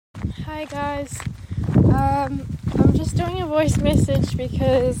Hi guys, I'm just doing a voice message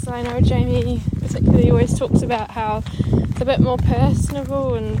because I know Jamie particularly always talks about how it's a bit more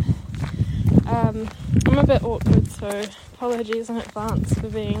personable, and I'm a bit awkward, so apologies in advance for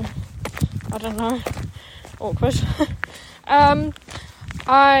being, I don't know, awkward. I'm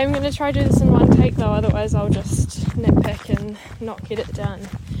going to try to do this in one take though, otherwise I'll just nitpick and not get it done.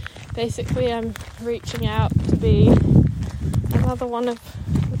 Basically, I'm reaching out to be another one of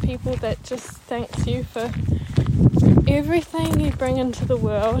the people that just thanks you for everything you bring into the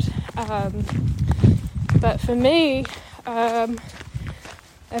world. But for me,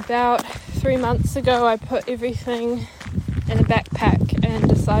 about 3 months ago, I put everything in a backpack and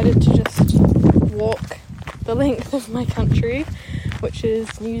decided to just walk the length of my country, which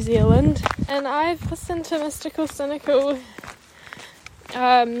is New Zealand. And I've listened to Mystical Cynical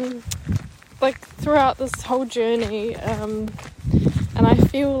throughout this whole journey, and I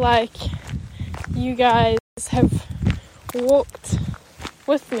feel like you guys have walked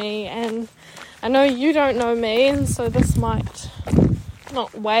with me, and I know you don't know me, and so this might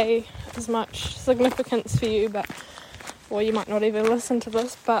not weigh as much significance for you, or you might not even listen to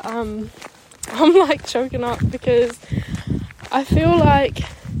this, but I'm like choking up because I feel like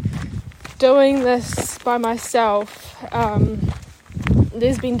doing this by myself.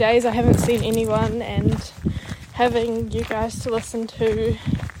 There's been days I haven't seen anyone, and having you guys to listen to,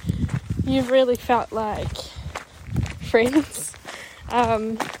 you've really felt like friends.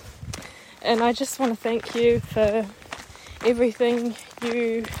 And I just want to thank you for everything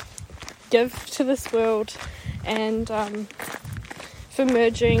you give to this world, and for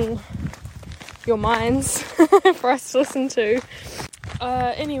merging your minds for us to listen to.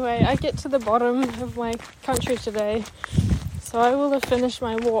 Anyway, I get to the bottom of my country today, so I will have finished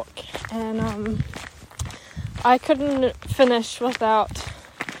my walk, and I couldn't finish without,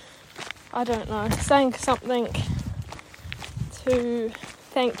 I don't know, saying something to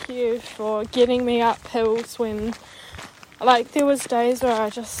thank you for getting me up hills when, there was days where I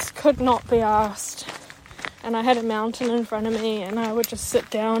just could not be asked, and I had a mountain in front of me, and I would just sit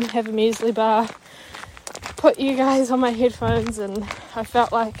down, have a muesli bar, put you guys on my headphones, and I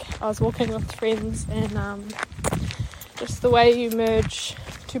felt like I was walking with friends. And just the way you merge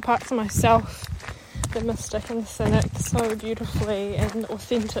two parts of myself, the mystic and the cynic, so beautifully and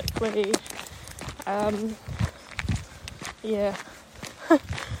authentically. Yeah.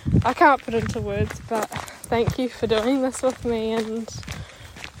 I can't put into words, but thank you for doing this with me, and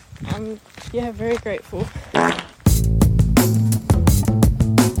I'm very grateful.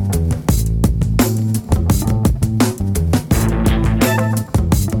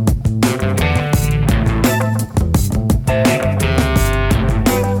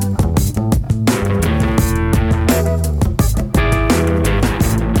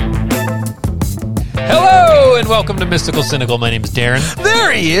 Welcome to Mystical Cynical. My name is Darren.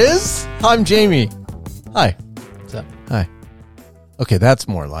 There he is. I'm Jamie. Hi. What's up? Hi. Okay, that's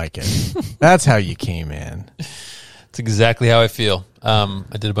more like it. That's how you came in. It's exactly how I feel. I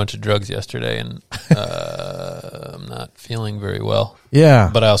did a bunch of drugs yesterday, and I'm not feeling very well.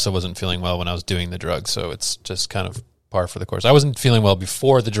 Yeah. But I also wasn't feeling well when I was doing the drugs, so it's just kind of par for the course. I wasn't feeling well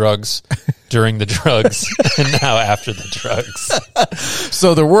before the drugs, during the drugs, and now after the drugs.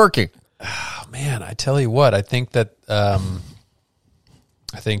 So they're working. Oh, man, I tell you what, I think that I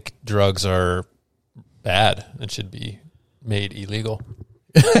think drugs are bad and should be made illegal.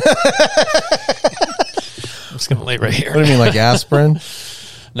 I'm just going to lay right here. What do you mean, like aspirin?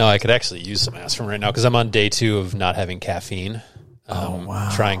 No, I could actually use some aspirin right now because I'm on day 2 of not having caffeine.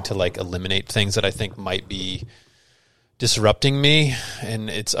 Wow. Trying to eliminate things that I think might be disrupting me. And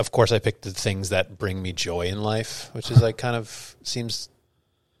it's, of course, I picked the things that bring me joy in life, which is kind of seems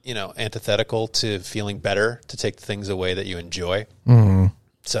antithetical to feeling better, to take things away that you enjoy. Mm-hmm.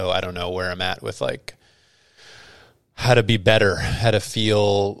 So I don't know where I'm at with how to be better, how to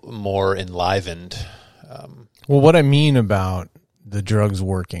feel more enlivened. Well, what I mean about the drugs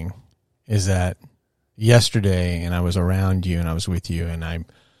working is that yesterday, and I was around you and I was with you, and I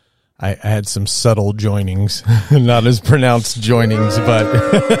had some subtle joinings, not as pronounced joinings, but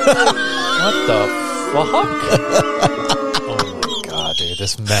what the fuck?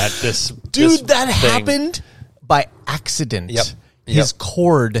 That happened by accident. Yep. His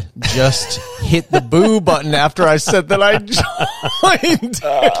cord just hit the boo button after I said that I joined.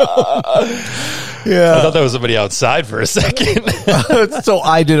 Yeah. I thought that was somebody outside for a second. So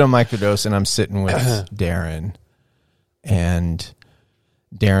I did a microdose, and I'm sitting with Darren, and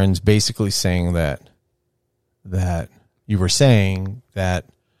Darren's basically saying that you were saying that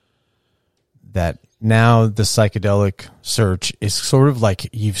now the psychedelic search is sort of like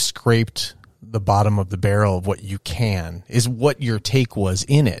you've scraped the bottom of the barrel of what you can, is what your take was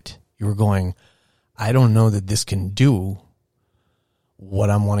in it. You were going, I don't know that this can do what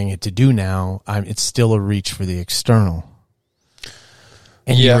I'm wanting it to do now. It's still a reach for the external.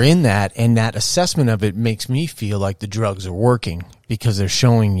 And you're in that, and that assessment of it makes me feel like the drugs are working because they're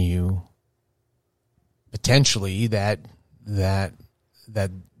showing you potentially that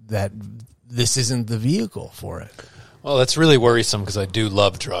this isn't the vehicle for it. Well, that's really worrisome because I do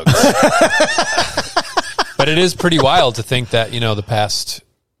love drugs. But it is pretty wild to think that, the past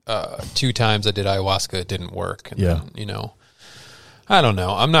 2 times I did ayahuasca, it didn't work. And then, I don't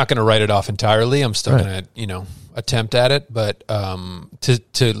know. I'm not going to write it off entirely. I'm still going to, attempt at it. But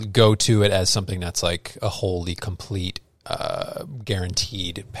to go to it as something that's like a wholly complete,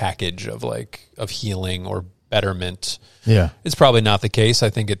 guaranteed package of healing or betterment, it's probably not the case. I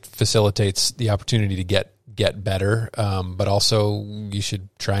think it facilitates the opportunity to get better, but also you should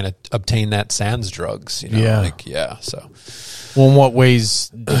try and obtain that sans drugs. So. Well, in what ways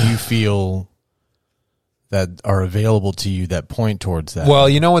do you feel that are available to you that point towards that? Well,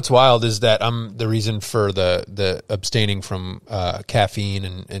 what's wild is that the reason for the abstaining from caffeine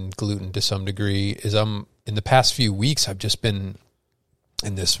and gluten to some degree is in the past few weeks I've just been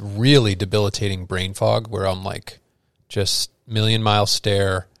in this really debilitating brain fog where I'm like just million-mile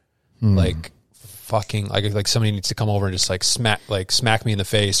stare, like fucking like somebody needs to come over and just smack me in the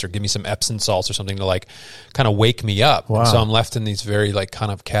face or give me some Epsom salts or something to kind of wake me up. Wow. And so I'm left in these very kind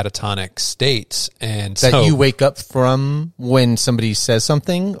of catatonic states. And that you wake up from when somebody says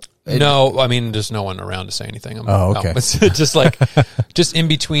something? No, I mean, there's no one around to say anything. Okay. No, it's just just in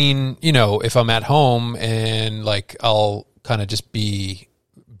between, if I'm at home and I'll kind of just be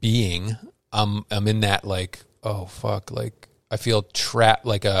being, I'm in that oh fuck, I feel trapped,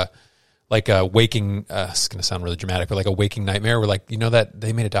 like a waking, it's going to sound really dramatic, but like a waking nightmare where that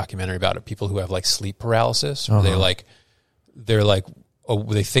they made a documentary about it. People who have sleep paralysis, where they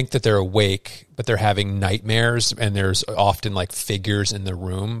think that they're awake, but they're having nightmares and there's often figures in the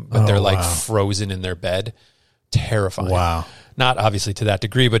room, but they're frozen in their bed. Terrifying. Wow. Not obviously to that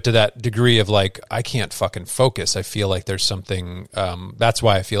degree, but to that degree of I can't fucking focus. I feel like there's something, that's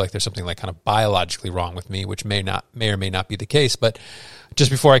why I feel like there's something kind of biologically wrong with me, which may or may not be the case. But just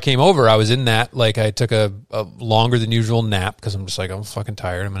before I came over, I was in that, I took a longer than usual nap because I'm just I'm fucking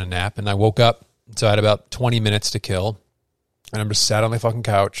tired. I'm going to nap. And I woke up. So I had about 20 minutes to kill. And I'm just sat on my fucking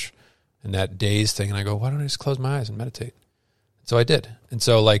couch and that dazed thing. And I go, why don't I just close my eyes and meditate? So I did. And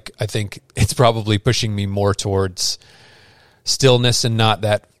so I think it's probably pushing me more towards stillness and not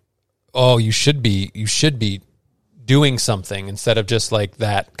that, you should be doing something instead of just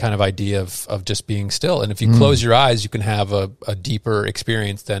that kind of idea of just being still. And if you close your eyes, you can have a deeper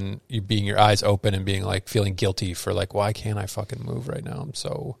experience than you being your eyes open and being feeling guilty for why can't I fucking move right now? I'm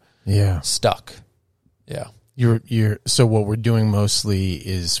so stuck. Yeah. So what we're doing mostly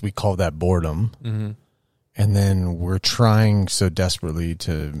is we call that boredom. Mm-hmm. And then we're trying so desperately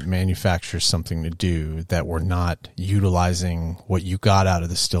to manufacture something to do that we're not utilizing what you got out of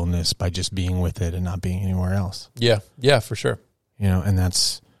the stillness by just being with it and not being anywhere else. Yeah. Yeah, for sure. And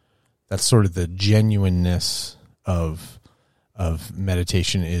that's sort of the genuineness of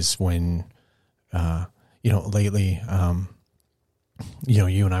meditation is when, lately,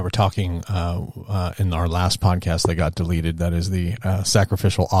 you and I were talking in our last podcast that got deleted. That is the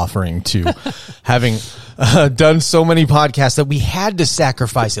sacrificial offering to having done so many podcasts that we had to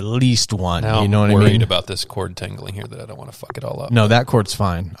sacrifice at least one. Now you know I'm what I worried mean? about this cord tangling here that I don't want to fuck it all up. No, that cord's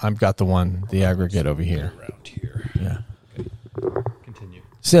fine. I've got the aggregate over here. Around here. Yeah. Okay. Continue.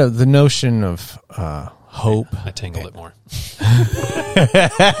 So the notion of hope. I tangled it more.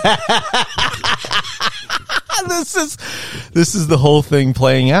 This is the whole thing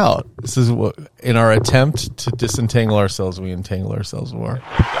playing out. This is what, in our attempt to disentangle ourselves, we entangle ourselves more.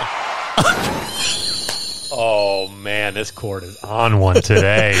 Oh man, this cord is on one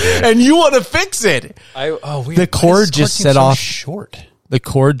today, dude. And you want to fix it? The cord just set off short. The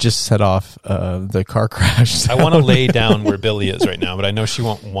cord just set off the car crash. I want to lay down where Billy is right now, but I know she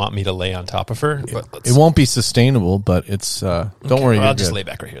won't want me to lay on top of her. But it won't be sustainable, but it's don't worry. Well, I'll just lay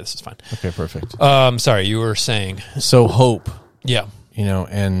back right here. This is fine. Okay, perfect. Sorry, you were saying. So hope. Yeah.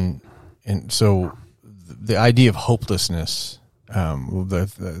 And so the idea of hopelessness.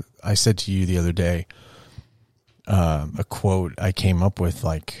 I said to you the other day, a quote I came up with,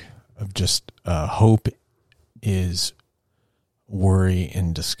 of just hope is worry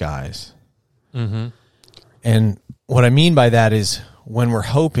in disguise. Mm-hmm. And what I mean by that is when we're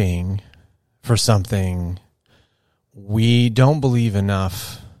hoping for something, we don't believe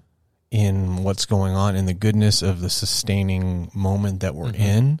enough in what's going on, in the goodness of the sustaining moment that we're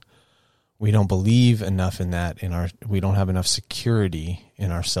in. We don't believe enough in that, we don't have enough security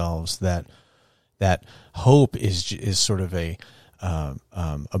in ourselves that hope is sort of a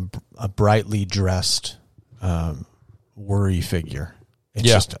brightly dressed worry figure.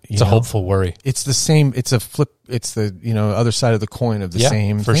 It's a hopeful worry. It's the same. It's a flip. It's the other side of the coin of the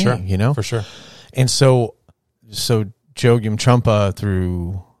same for thing. Sure. For sure. And so Chogyam Trungpa,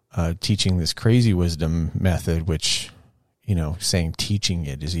 through teaching this crazy wisdom method, which saying teaching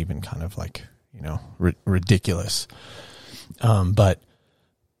it is even kind of like ridiculous. But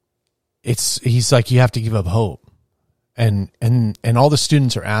he's like, you have to give up hope, and all the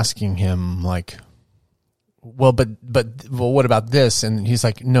students are asking him like, well, but what about this? And he's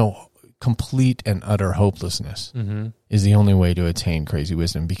like, no, complete and utter hopelessness is the only way to attain crazy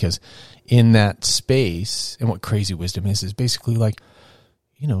wisdom, because in that space, and what crazy wisdom is basically like,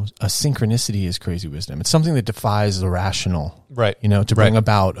 a synchronicity is crazy wisdom. It's something that defies the rational, right? To bring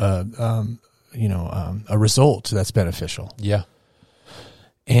about a result that's beneficial. Yeah.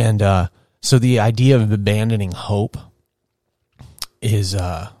 And so the idea of abandoning hope is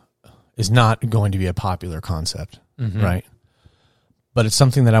not going to be a popular concept, right? But it's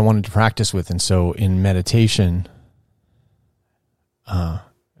something that I wanted to practice with. And so in meditation,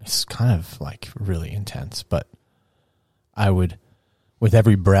 it's kind of like really intense, but I would, with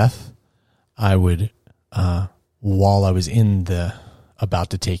every breath, I would, while I was in the about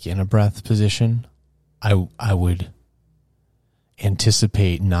to take in a breath position, I would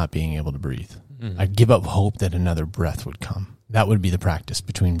anticipate not being able to breathe. I'd give up hope that another breath would come. That would be the practice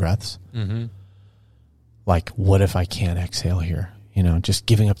between breaths. Like, what if I can't exhale here? Just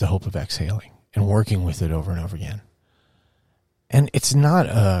giving up the hope of exhaling and working with it over and over again. And it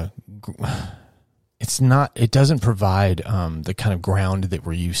doesn't provide the kind of ground that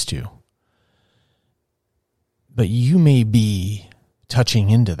we're used to. But you may be touching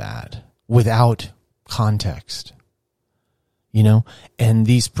into that without context, and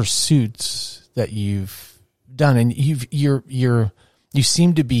these pursuits that you've done, and you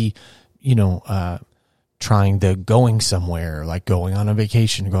seem to be, trying the going somewhere, like going on a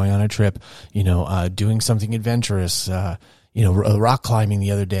vacation, going on a trip, doing something adventurous, rock climbing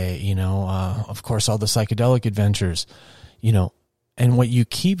the other day, of course, all the psychedelic adventures, and what you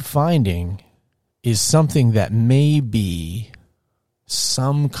keep finding is something that may be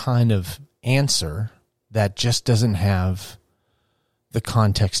some kind of answer that just doesn't have the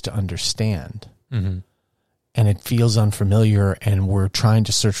context to understand. And it feels unfamiliar, and we're trying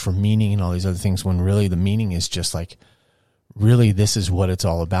to search for meaning and all these other things, when really the meaning is just like, really, this is what it's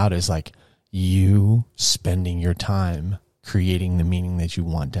all about, is like you spending your time creating the meaning that you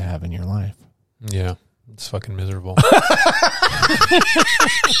want to have in your life. Yeah, it's fucking miserable.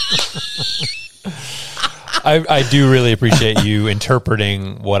 I do really appreciate you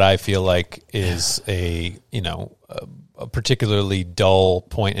interpreting what I feel like is a particularly dull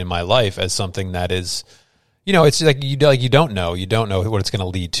point in my life as something that is, it's like you don't know what it's going to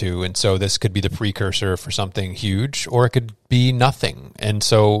lead to. And so this could be the precursor for something huge, or it could be nothing. And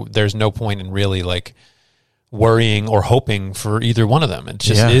so there's no point in really like worrying or hoping for either one of them. It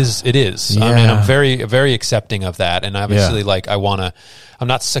just is. Yeah. I mean, I'm very, very accepting of that. And obviously I'm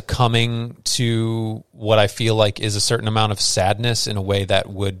not succumbing to what I feel like is a certain amount of sadness in a way that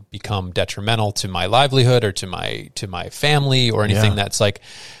would become detrimental to my livelihood or to my family or anything. That's like,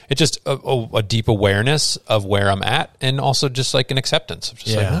 it's just a deep awareness of where I'm at, and also just like an acceptance of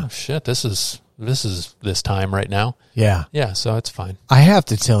just like, oh shit, this is this time right now. Yeah. Yeah. So it's fine. I have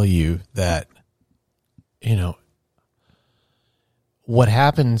to tell you that, what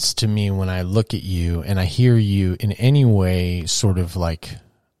happens to me when I look at you and I hear you in any way sort of like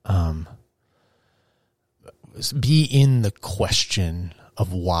be in the question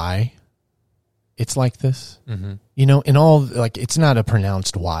of why it's like this, in all, like, it's not a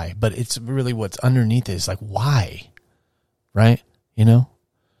pronounced why, but it's really what's underneath it is like, why, right?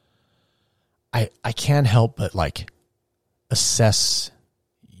 I can't help but like assess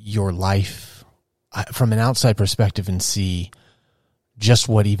your life from an outside perspective and see just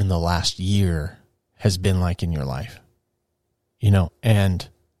what even the last year has been like in your life, and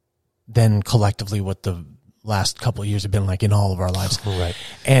then collectively what the last couple of years have been like in all of our lives. Right.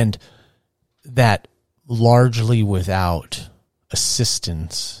 And that largely without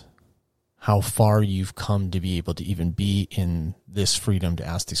assistance, how far you've come to be able to even be in this freedom to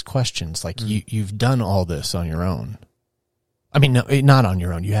ask these questions. Like you've done all this on your own. I mean, no, not on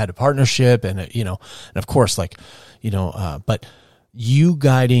your own. You had a partnership and, and of course, like, but you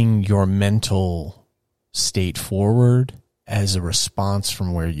guiding your mental state forward as a response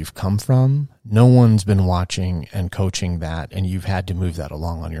from where you've come from. No one's been watching and coaching that, and you've had to move that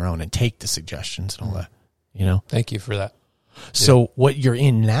along on your own and take the suggestions and all that, you know? Thank you for that. So what you're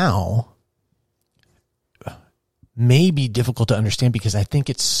in now may be difficult to understand because I think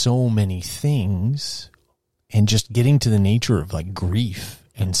it's so many things, and just getting to the nature of like grief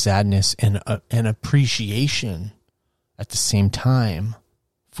and sadness and appreciation at the same time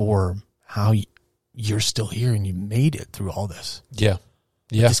for how you're still here and you made it through all this. Yeah.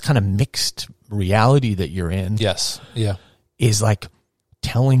 Yeah. This kind of mixed reality that you're in. Yes. Yeah. Is like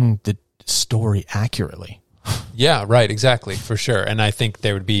telling the story accurately. Yeah, right. Exactly. For sure. And I think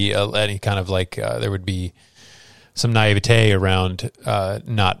there would be any kind of like, there would be some naivete around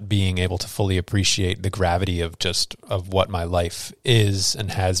not being able to fully appreciate the gravity of what my life is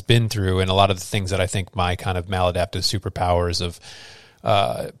and has been through. And a lot of the things that I think my kind of maladaptive superpowers of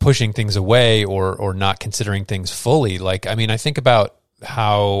pushing things away or not considering things fully. Like, I mean, I think about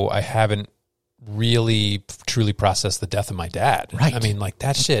how I haven't really truly processed the death of my dad. Right. I mean, like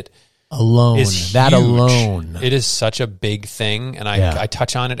that shit alone. is That huge. alone. It is such a big thing. And I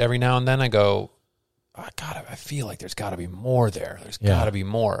touch on it every now and then. I go, oh, God, I feel like there's got to be more there. There's got to be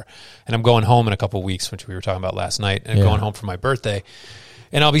more. And I'm going home in a couple of weeks, which we were talking about last night, and going home for my birthday.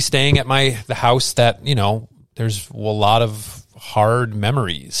 And I'll be staying at the house that, you know, there's a lot of hard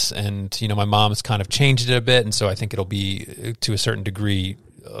memories. And, you know, my mom's kind of changed it a bit. And so I think it'll be to a certain degree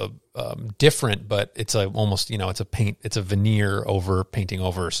different, but it's almost, you know, it's a veneer over painting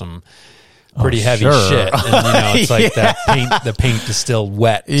over some pretty heavy shit. And, you know, it's like the paint is still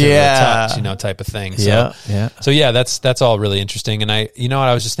wet to the touch, you know, type of thing. So, So yeah, that's all really interesting. And you know what,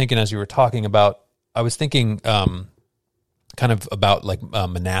 I was just thinking as you were talking about, I was thinking, kind of about like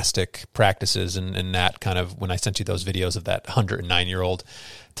monastic practices and that kind of, when I sent you those videos of that 109-year-old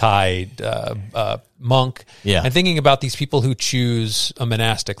Thai monk, and thinking about these people who choose a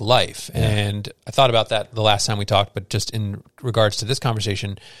monastic life. And I thought about that the last time we talked, but just in regards to this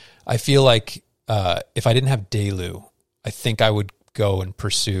conversation, I feel like if I didn't have Delu, I think I would go and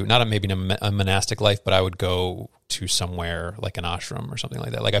pursue, not maybe a monastic life, but I would go to somewhere like an ashram or something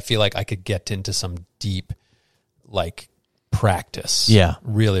like that. Like I feel like I could get into some deep, like, practice. Yeah.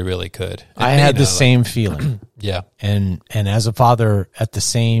 Really, really could. And I had the same feeling. Yeah. And as a father at the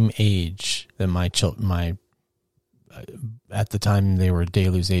same age that my at the time they were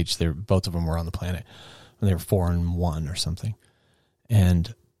Delu's age, both of them were on the planet when they were 4 and 1 or something.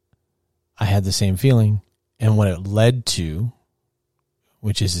 And I had the same feeling. And what it led to,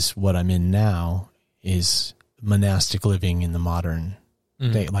 which is what I'm in now, is monastic living in the modern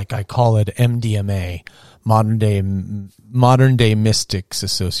day. Like I call it MDMA, Modern Day Mystics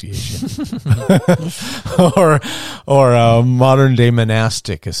Association, or Modern Day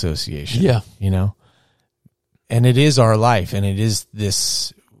Monastic Association. Yeah, you know, and it is our life, and it is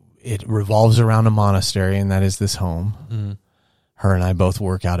this. It revolves around a monastery, and that is this home. Her and I both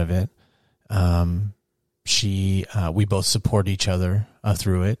work out of it. We both support each other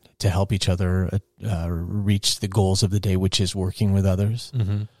through it to help each other reach the goals of the day, which is working with others.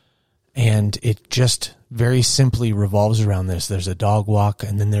 And it just very simply revolves around this. There's a dog walk,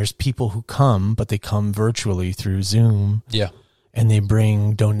 and then there's people who come, but they come virtually through Zoom. Yeah. And they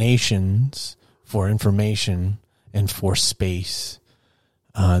bring donations for information and for space.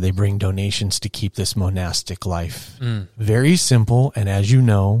 They bring donations to keep this monastic life very simple, and as you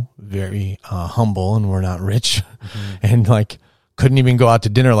know, very humble, and we're not rich. And like couldn't even go out to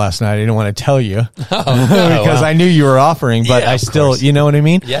dinner last night. I didn't want to tell you because I knew you were offering, but I still, you know what I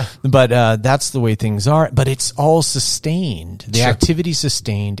mean? Yeah. But that's the way things are. But it's all sustained. The activity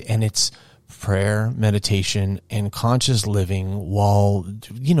sustained, and it's prayer, meditation, and conscious living while,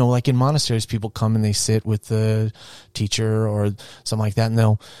 you know, like in monasteries, people come and they sit with the teacher or something like that. And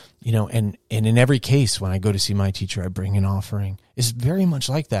they'll, you know, and in every case, when I go to see my teacher, I bring an offering. It's very much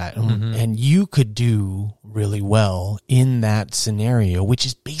like that. And you could do really well in that scenario, which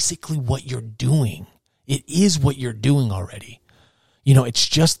is basically what you're doing. It is what you're doing already. You know, it's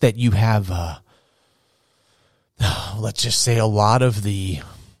just that you have, let's just say a lot of the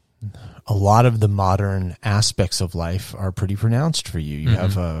modern aspects of life are pretty pronounced for you. You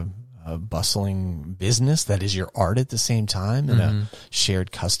have a bustling business that is your art at the same time, and a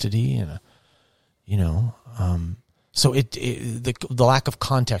shared custody, and so the lack of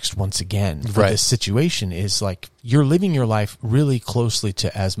context once again for this situation is like you're living your life really closely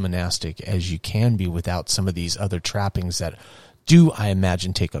to as monastic as you can be without some of these other trappings that do, I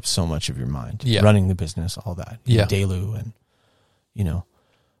imagine, take up so much of your mind. Yeah. Running the business, all that. Yeah. Delu and, you know.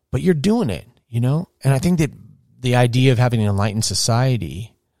 But you're doing it, you know? And I think that the idea of having an enlightened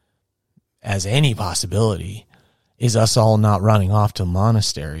society as any possibility is us all not running off to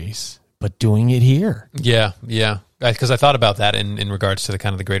monasteries, but doing it here. Yeah, yeah. Because I thought about that in regards to the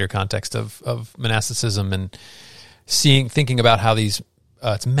kind of the greater context of monasticism and thinking about how these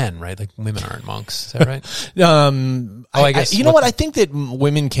it's men, right? Like women aren't monks. Is that right? I guess you know what? I think that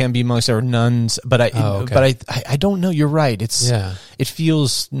women can be monks or nuns, but I don't know. You're right. It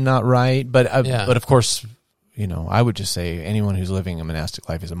feels not right, but of course, you know, I would just say anyone who's living a monastic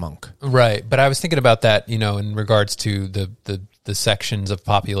life is a monk. Right. But I was thinking about that, you know, in regards to the sections of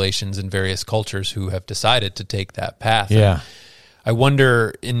populations in various cultures who have decided to take that path. Yeah. And I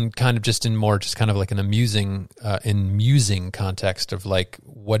wonder in kind of like an musing context of like,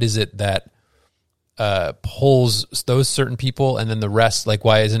 what is it that pulls those certain people and then the rest, like,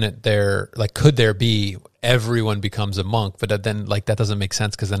 why isn't it there? Like, could there be everyone becomes a monk, but then like, that doesn't make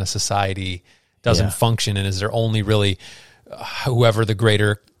sense because then a society doesn't function. And is there only really whoever the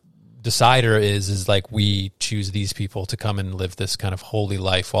greater decider is like, we choose these people to come and live this kind of holy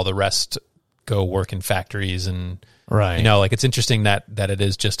life while the rest go work in factories and, right. You know, like it's interesting that it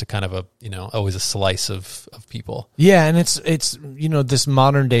is just a kind of a, you know, always a slice of people. Yeah. And it's, you know, this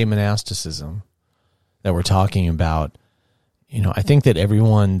modern day monasticism that we're talking about, you know, I think that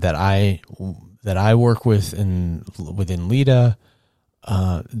everyone that I work with within LIDA,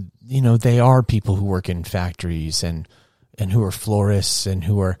 you know, they are people who work in factories and who are florists and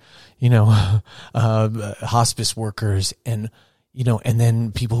who are, you know, hospice workers and, you know, and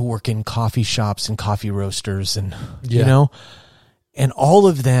then people who work in coffee shops and coffee roasters and, you know, and all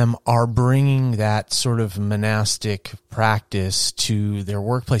of them are bringing that sort of monastic practice to their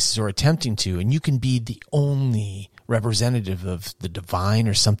workplaces or attempting to, and you can be the only representative of the divine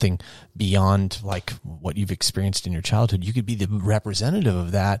or something beyond like what you've experienced in your childhood. You could be the representative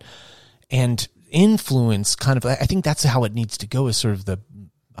of that and influence kind of, I think that's how it needs to go, is sort of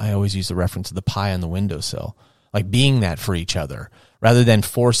I always use the reference of the pie on the windowsill, like being that for each other rather than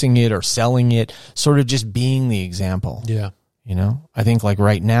forcing it or selling it, sort of just being the example. Yeah. You know, I think like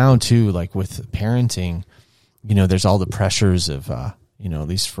right now too, like with parenting, you know, there's all the pressures of, you know, at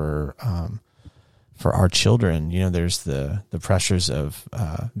least for our children, you know, there's the pressures of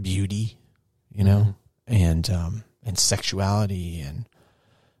beauty, you know, and sexuality and,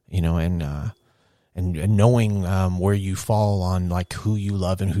 you know, and knowing where you fall on like who you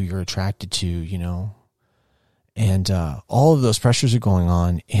love and who you're attracted to, you know, and all of those pressures are going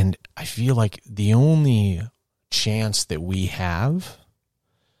on. And I feel like the only chance that we have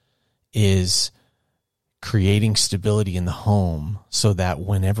is creating stability in the home so that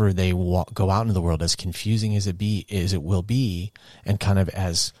whenever they go out into the world, as confusing as it will be, and kind of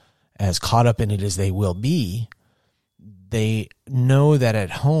as caught up in it as they will be, they know that at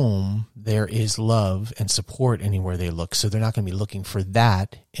home there is love and support anywhere they look. So they're not going to be looking for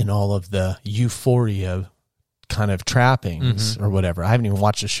that in all of the euphoria kind of trappings or whatever. I haven't even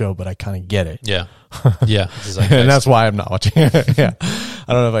watched the show, but I kind of get it. Yeah. Yeah. And that's why I'm not watching it. Yeah. I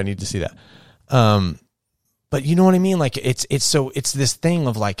don't know if I need to see that. But you know what I mean? Like it's this thing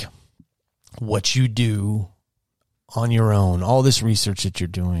of like what you do on your own, all this research that you're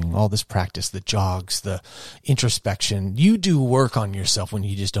doing, all this practice, the jogs, the introspection, you do work on yourself when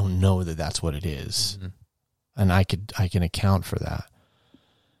you just don't know that that's what it is. And I can account for that.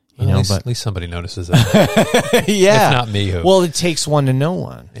 You know, at least somebody notices that. Yeah. If not me, who? Well, it takes one to know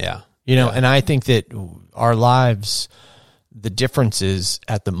one. Yeah. You know, and I think that our lives, the differences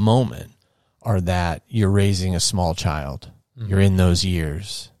at the moment are that you're raising a small child. You're in those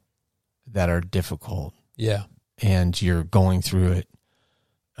years that are difficult. Yeah. And you're going through it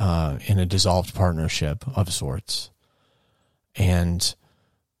in a dissolved partnership of sorts. And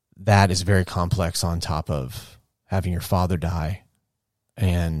that is very complex on top of having your father die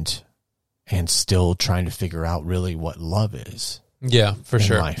and still trying to figure out really what love is. Yeah, for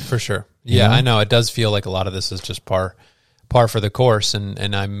sure. Life. For sure. Yeah, know? I know. It does feel like a lot of this is just par for the course.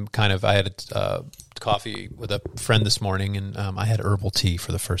 And I'm kind of, I had coffee with a friend this morning, and I had herbal tea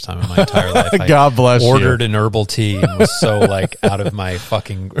for the first time in my entire life. God bless you. Ordered an herbal tea and was so like out of my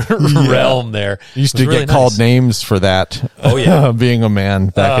fucking realm there. You used to really get called names for that. Oh yeah. Being a man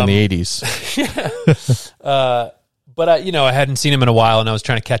back in the 80s. Yeah. But I hadn't seen him in a while, and I was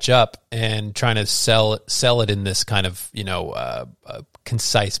trying to catch up and trying to sell it in this kind of,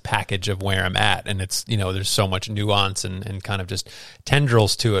 concise package of where I'm at. And it's, there's so much nuance and kind of just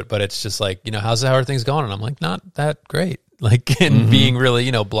tendrils to it, but it's just like, how are things going? And I'm like, not that great. Like, and being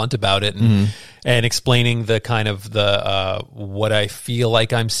really, blunt about it and explaining the kind of the, what I feel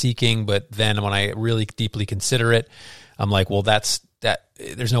like I'm seeking. But then when I really deeply consider it, I'm like, well,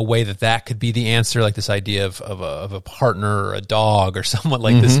 there's no way that could be the answer. Like this idea of a partner or a dog or someone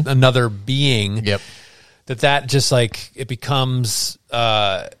like this, another being. Yep. that just like it becomes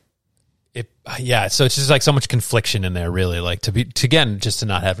so it's just like so much confliction in there, really, like to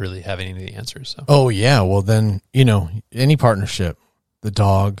not have any of the answers. So. Oh yeah, well then, any partnership, the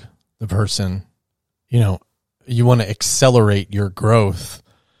dog, the person, you want to accelerate your growth.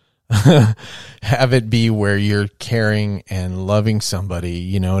 Have it be where you're caring and loving somebody,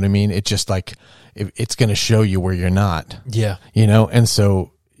 you know what I mean? It's just like it's going to show you where you're not. Yeah. And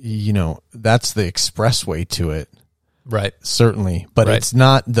so that's the expressway to it. Right. Certainly. But right. it's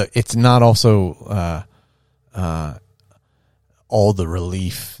not also all the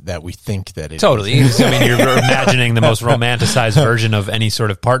relief that we think that it totally is. I mean, you're imagining the most romanticized version of any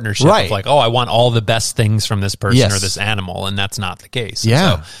sort of partnership. Right. Of like, oh, I want all the best things from this person Yes. or this animal, and that's not the case.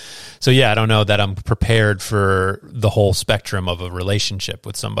 Yeah. So I don't know that I'm prepared for the whole spectrum of a relationship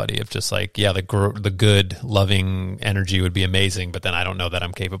with somebody. Of just like, the good, loving energy would be amazing, but then I don't know that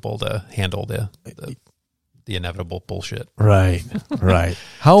I'm capable to handle the inevitable bullshit. Right. Right.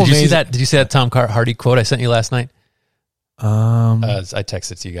 How Did you amazing. see that? Did you see that Tom Hardy quote I sent you last night? I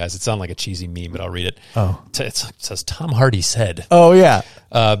texted it to you guys. It sounded like a cheesy meme, but I'll read it. Oh. It says, Tom Hardy said, Oh yeah.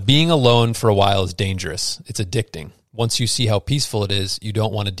 being alone for a while is dangerous. It's addicting. Once you see how peaceful it is, you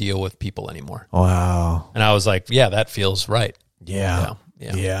don't want to deal with people anymore. Wow. And I was like, yeah, that feels right. Yeah.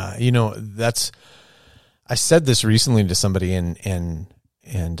 Yeah. I said this recently to somebody and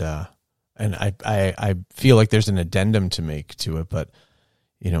I feel like there's an addendum to make to it, but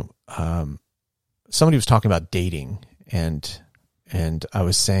somebody was talking about dating and I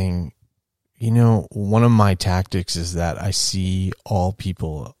was saying, one of my tactics is that I see all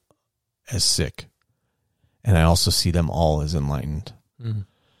people as sick and I also see them all as enlightened. Mm-hmm.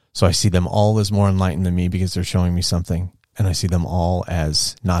 So I see them all as more enlightened than me because they're showing me something. And I see them all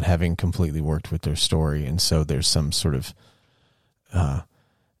as not having completely worked with their story. And so there's some sort of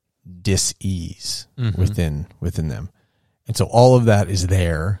dis-ease within them. And so all of that is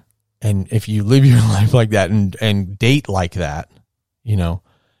there. And if you live your life like that and date like that, and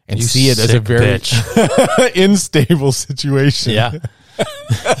You see it as a sick very bitch. unstable situation. Yeah.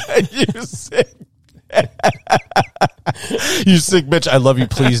 You sick. You sick bitch. I love you.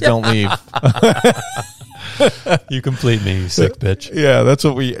 Please don't leave. You complete me, you sick bitch. Yeah, that's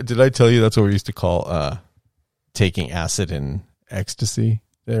what did I tell you that's what we used to call taking acid and ecstasy?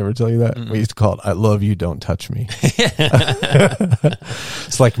 Did I ever tell you that? We used to call it I love you, don't touch me.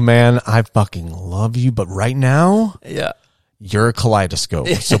 It's like, man, I fucking love you, but right now Yeah. you're a kaleidoscope.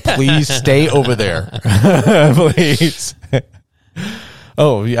 So please stay over there. Please.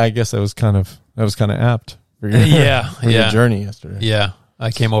 Oh, yeah, I guess that was kind of apt for your, for your journey yesterday. Yeah.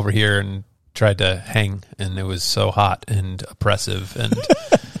 I came over here and tried to hang, and it was so hot and oppressive and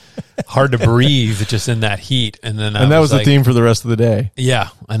hard to breathe just in that heat. And then that was the theme for the rest of the day. Yeah,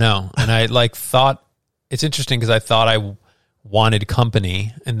 I know. And I thought it's interesting because I thought I wanted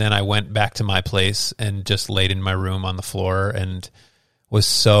company, and then I went back to my place and just laid in my room on the floor and was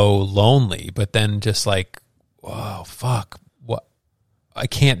so lonely. But then just like, whoa, fuck, what? I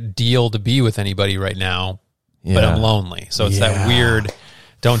can't deal to be with anybody right now, but I'm lonely. So it's that weird.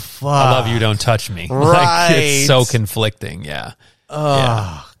 I love you, don't touch me. Right. Like, it's so conflicting. Yeah.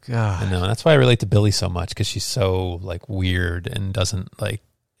 Oh, God. I know. That's why I relate to Billy so much, because she's so like weird and doesn't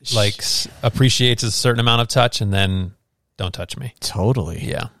appreciates a certain amount of touch and then don't touch me. Totally.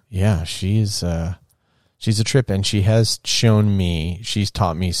 Yeah. Yeah. She's a trip, and she's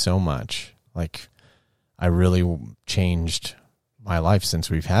taught me so much. Like, I really changed my life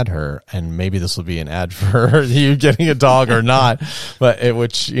since we've had her, and maybe this will be an ad for you getting a dog or not, but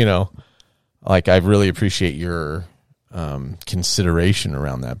I really appreciate your consideration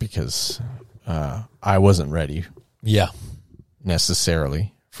around that, because I wasn't ready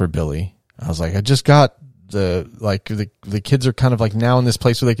necessarily for Billy. I was like, I just got the kids are kind of like now in this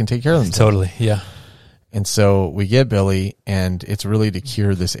place where they can take care of themselves. Totally. Yeah. And so we get Billy, and it's really to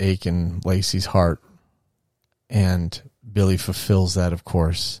cure this ache in Lacey's heart, and Billy fulfills that, of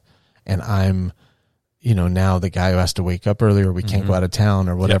course. And I'm, now the guy who has to wake up earlier. We can't go out of town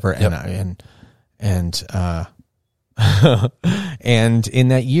or whatever. Yep. And and in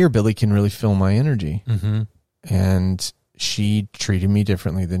that year, Billy can really feel my energy. Mm-hmm. And she treated me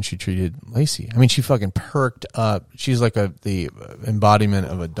differently than she treated Lacey. I mean, she fucking perked up. She's like the embodiment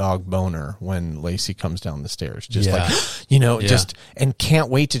of a dog boner when Lacey comes down the stairs. Just just, and can't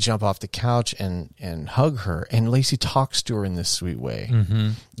wait to jump off the couch and hug her. And Lacey talks to her in this sweet way,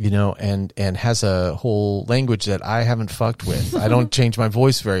 and has a whole language that I haven't fucked with. I don't change my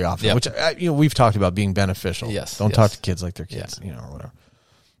voice very often, which, we've talked about being beneficial. Yes. Don't talk to kids like they're kids, or whatever.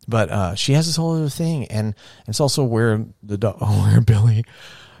 But she has this whole other thing, and it's also where Billy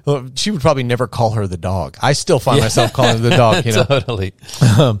She would probably never call her the dog. I still find myself calling her the dog, you know. Totally.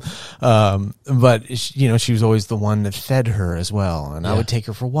 But she was always the one that fed her as well, and I would take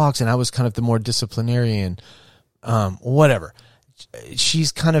her for walks, and I was kind of the more disciplinarian. Whatever.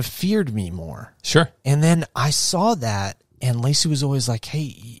 She's kind of feared me more. Sure. And then I saw that, and Lacey was always like,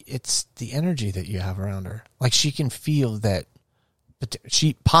 "Hey, it's the energy that you have around her. Like she can feel that, but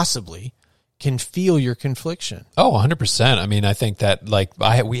she possibly can feel your confliction." Oh, 100%. I mean, I think that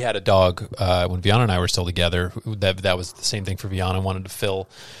we had a dog when Viana and I were still together. That was the same thing for Viana. Wanted to fill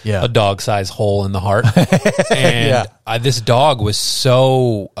a dog-sized hole in the heart, and this dog was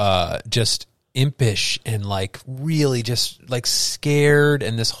so just impish and like really just like scared,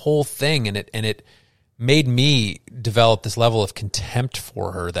 and this whole thing, and it made me develop this level of contempt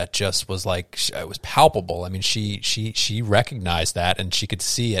for her that just was like, it was palpable. I mean, she recognized that, and she could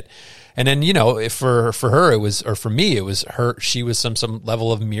see it. And then, if for her it was, or for me it was her, she was some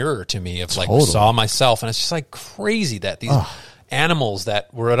level of mirror to me of like, saw myself. And it's just like crazy that these animals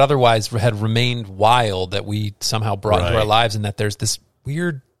that were otherwise had remained wild, that we somehow brought into our lives, and that there's this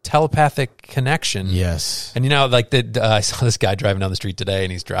weird telepathic connection. Yes. And I saw this guy driving down the street today,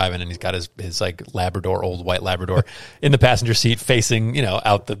 and he's driving, and he's got his like Labrador, old white Labrador in the passenger seat facing,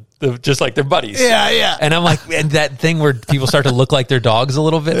 out the just like their buddies. Yeah. And I'm like, and that thing where people start to look like their dogs a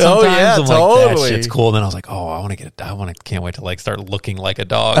little bit sometimes. I'm totally. like, that shit's cool. And then I was like, oh, can't wait to like start looking like a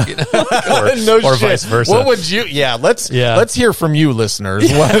dog, or vice versa. What would you, let's hear from you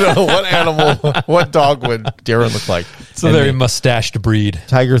listeners. What animal, what dog would Darren look like? It's a very mustached breed.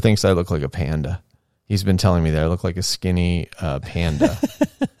 Tiger thinks I look like a panda. He's been telling me that I look like a skinny panda.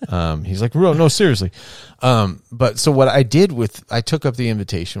 He's like, no, seriously. But so what I did I took up the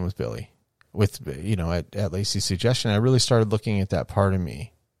invitation with Billy, at Lacey's suggestion. I really started looking at that part of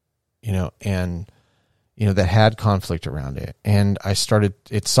me, and that had conflict around it, and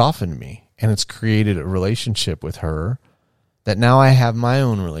it softened me, and it's created a relationship with her that now I have my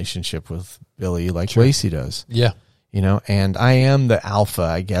own relationship with Billy, like Lacey does. Yeah. And I am the alpha,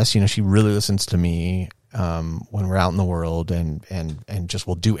 I guess. She really listens to me when we're out in the world, and just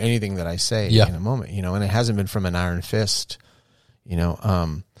will do anything that I say in a moment, and it hasn't been from an iron fist,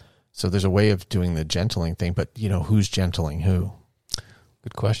 so there's a way of doing the gentling thing, but who's gentling who?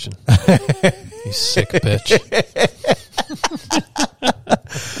 Good question. You sick bitch.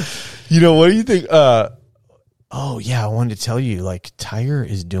 What do you think? I wanted to tell you, like, Tiger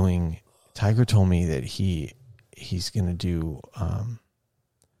told me that he's going to do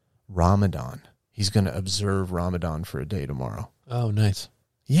Ramadan. He's going to observe Ramadan for a day tomorrow. Oh, nice.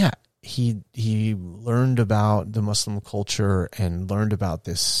 Yeah. He learned about the Muslim culture and learned about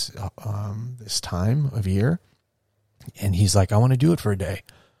this time of year. And he's like, I want to do it for a day.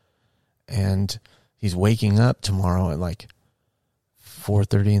 And he's waking up tomorrow at like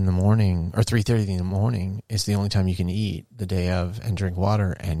 4:30 in the morning, or 3:30 in the morning is the only time you can eat the day of and drink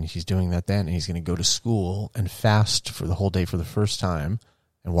water. And he's doing that then. And he's going to go to school and fast for the whole day for the first time,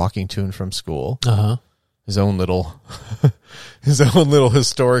 and walking to and from school. Uh-huh. His own little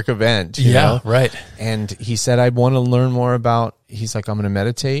historic event. You know? Right. And he said, I want to learn more about, he's like, I'm going to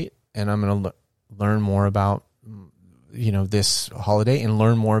meditate, and I'm going to learn more about, this holiday, and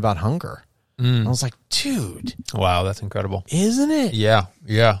learn more about hunger. I was like, dude. Wow, that's incredible. Isn't it? Yeah.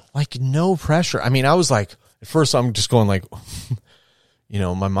 Like, no pressure. I mean, I was like, at first I'm just going like,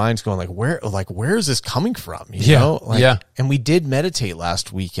 my mind's going like, where is this coming from? You know? And we did meditate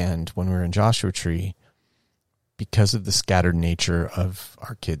last weekend when we were in Joshua Tree, because of the scattered nature of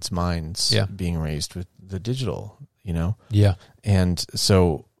our kids' minds being raised with the digital, Yeah. And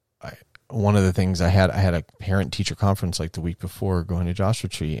so one of the things I had a parent teacher conference like the week before going to Joshua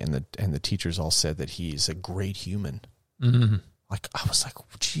Tree, and the teachers all said that he's a great human. Mm-hmm. Like, I was like,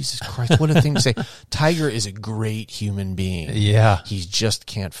 Jesus Christ, what a thing to say. Tiger is a great human being. Yeah. He just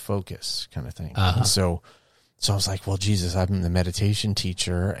can't focus, kind of thing. Uh-huh. So I was like, well, Jesus, I'm the meditation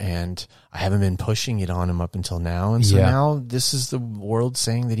teacher, and I haven't been pushing it on him up until now. And so now this is the world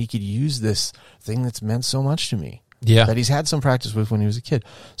saying that he could use this thing that's meant so much to me. Yeah. That he's had some practice with when he was a kid.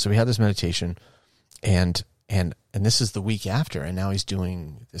 So we had this meditation, and this is the week after, and now he's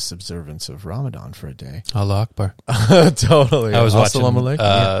doing this observance of Ramadan for a day. Allah Akbar. Totally. I was watching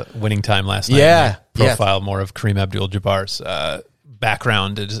Winning Time last night. Yeah. Profile more of Kareem Abdul-Jabbar's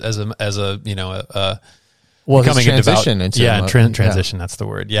background as a well, his transition into transition. That's the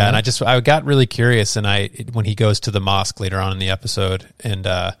word. Yeah. And I got really curious, and when he goes to the mosque later on in the episode, and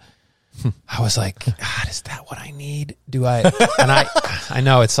I was like, God, is that what I need? Do I? And I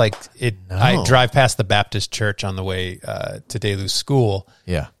know it's like it. No. I drive past the Baptist church on the way to Delu's school.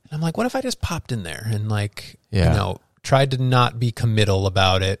 Yeah. And I'm like, what if I just popped in there and tried to not be committal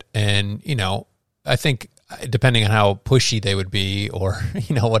about it. And, you know, I think depending on how pushy they would be or,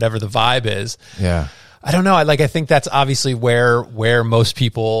 you know, whatever the vibe is. Yeah. I don't know. I think that's obviously where most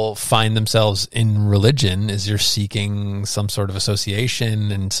people find themselves in religion is you're seeking some sort of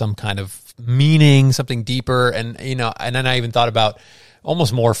association and some kind of meaning, something deeper. And, you know, and then I even thought about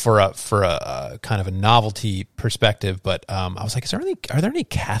almost more for a kind of a novelty perspective. But I was like, are there any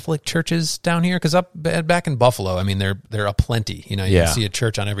Catholic churches down here? Because back in Buffalo, I mean, there are plenty. You know, you can see a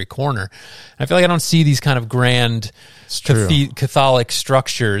church on every corner. And I feel like I don't see these kind of grand Catholic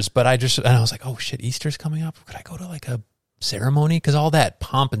structures. But I was like, oh shit, Easter's coming up. Could I go to like a ceremony? Because all that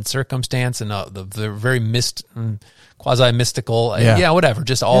pomp and circumstance and the very quasi-mystical, whatever,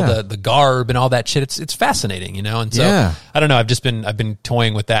 just all the garb and all that shit. It's fascinating, you know? And so, I don't know, I've been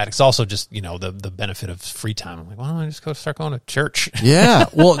toying with that. It's also just, you know, the benefit of free time. I'm like, why don't I just start going to church? Yeah.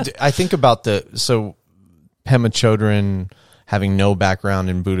 Well, I think about Pema Chodron having no background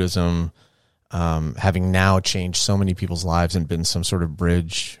in Buddhism, having now changed so many people's lives and been some sort of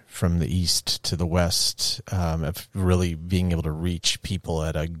bridge from the East to the West, of really being able to reach people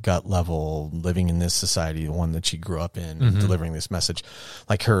at a gut level, living in this society, the one that she grew up in, delivering this message,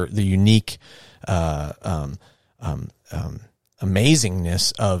 like the unique,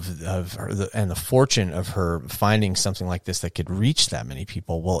 amazingness of her, and the fortune of her finding something like this that could reach that many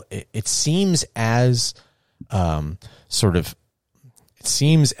people. Well, it seems as,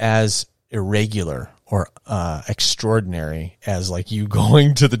 irregular or extraordinary as like you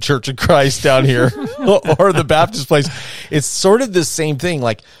going to the Church of Christ down here or the Baptist place. It's sort of the same thing.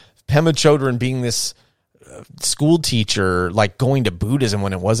 Like Pema Chodron being this school teacher, like going to Buddhism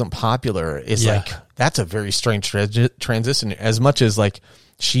when it wasn't popular is like, that's a very strange transition. As much as like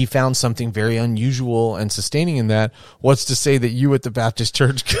she found something very unusual and sustaining in that, what's to say that you at the Baptist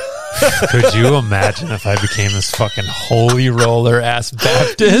church could you imagine if I became this fucking holy roller ass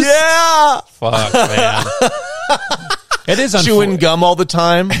Baptist? Yeah. Fuck, man. It is chewing gum all the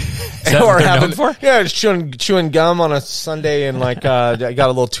time. Or having, just chewing gum on a Sunday and like I got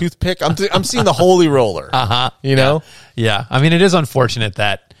a little toothpick. I'm seeing the holy roller. You know? Yeah. I mean, it is unfortunate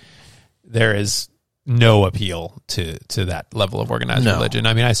that there is no appeal to that level of organized religion.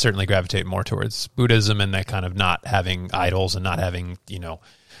 I mean, I certainly gravitate more towards Buddhism and that kind of not having idols and not having, you know,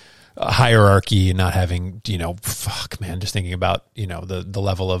 a hierarchy and not having, you know, just thinking about, you know, the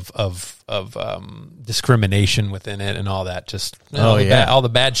level of discrimination within it and all that, just all the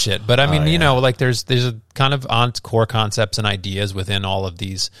bad shit. But I mean, you know, like there's a kind of core concepts and ideas within all of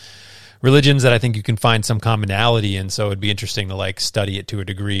these religions that I think you can find some commonality in. So it'd be interesting to like study it to a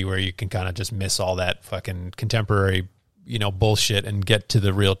degree where you can kind of just miss all that fucking contemporary, you know, bullshit and get to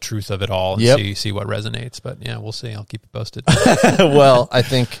the real truth of it all and see what resonates. But yeah, we'll see. I'll keep you posted. Well, I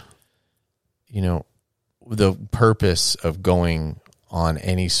think, you know, the purpose of going on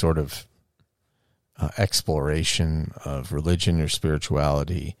any sort of exploration of religion or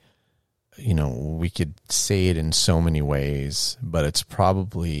spirituality, you know, we could say it in so many ways, but it's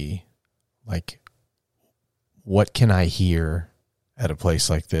probably like, what can I hear at a place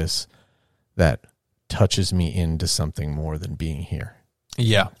like this that touches me into something more than being here?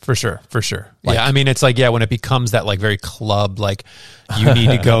 Yeah, for sure. Like, I mean, it's like, when it becomes that like very club, like you need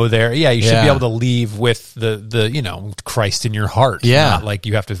to go there. Yeah, you should be able to leave with the you know, Christ in your heart. Yeah, not like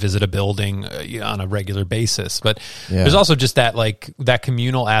you have to visit a building on a regular basis. But there's also just that like that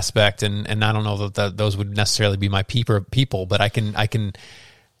communal aspect, and I don't know that those would necessarily be my people, but I can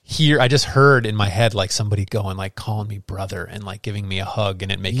hear. I just heard in my head like somebody going like calling me brother and like giving me a hug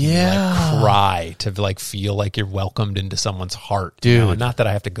and it making me like cry to like feel like you're welcomed into someone's heart, dude. You know? Not that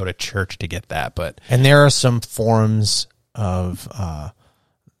I have to go to church to get that, but there are some forms of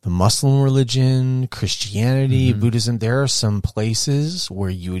the Muslim religion, Christianity, Buddhism. There are some places where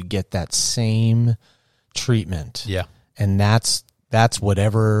you would get that same treatment. Yeah, and that's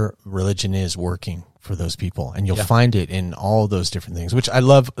whatever religion is working for those people, and you'll find it in all those different things, which I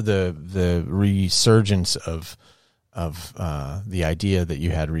love. The resurgence of the idea that you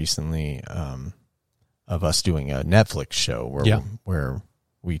had recently of us doing a Netflix show where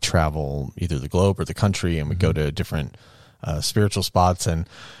we travel either the globe or the country, and we go to different spiritual spots and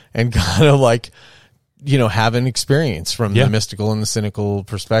kind of like, you know, have an experience from the mystical and the cynical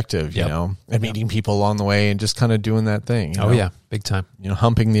perspective, you know, and meeting people along the way and just kind of doing that thing. You know? Big time. You know,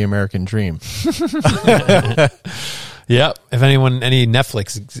 humping the American dream. Yeah. If any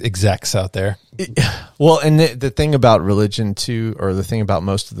Netflix execs out there. Well, and the thing about religion too, or the thing about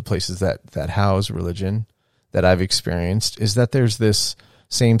most of the places that house religion that I've experienced, is that there's this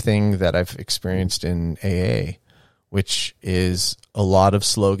same thing that I've experienced in AA, which is a lot of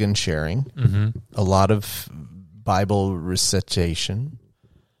slogan sharing, a lot of Bible recitation,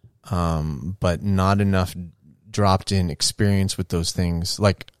 but not enough dropped in experience with those things.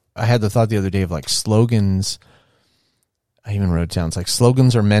 Like I had the thought the other day of like slogans. I even wrote it down. It's like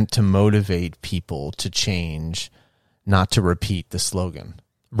slogans are meant to motivate people to change, not to repeat the slogan.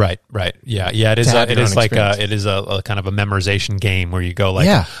 Right. Yeah. It is. It is like a kind of a memorization game where you go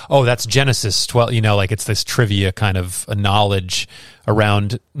like, oh, that's Genesis 12. Like it's this trivia kind of a knowledge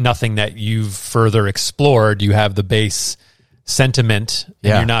around nothing that you've further explored. You have the base sentiment,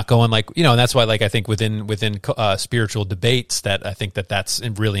 and you're not going like, and that's why like I think within spiritual debates that I think that's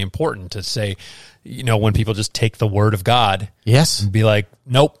really important to say, when people just take the word of God, yes, and be like,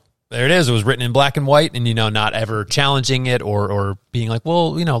 nope. There it is. It was written in black and white, and not ever challenging it or being like,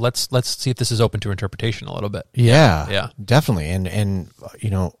 well, let's see if this is open to interpretation a little bit. Yeah, definitely. And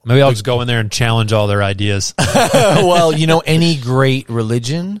maybe I'll just go in there and challenge all their ideas. Well, any great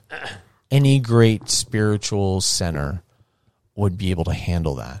religion, any great spiritual center would be able to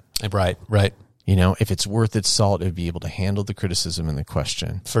handle that. Right. If it's worth its salt, it would be able to handle the criticism and the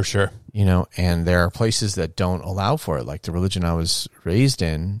question. For sure. And there are places that don't allow for it, like the religion I was raised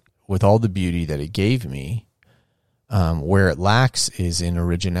in. With all the beauty that it gave me, where it lacks is in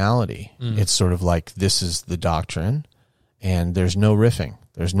originality. It's sort of like, this is the doctrine, and there's no riffing.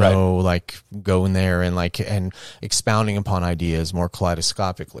 There's no like going there and like and expounding upon ideas more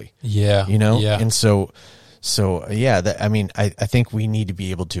kaleidoscopically. Yeah. And so I think we need to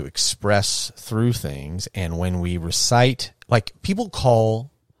be able to express through things, and when we recite, like people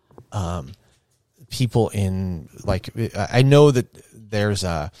call people in like, I know that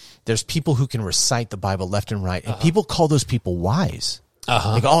there's people who can recite the Bible left and right, and people call those people wise.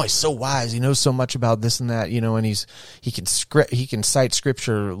 Like, oh, he's so wise. He knows so much about this and that, and he can cite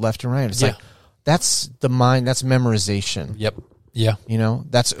scripture left and right. It's like, that's the mind. That's memorization. Yep. Yeah.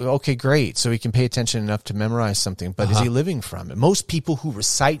 That's okay. Great. So he can pay attention enough to memorize something, but is he living from it? Most people who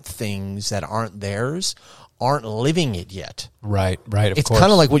recite things that aren't theirs aren't living it yet. Right. Of course. It's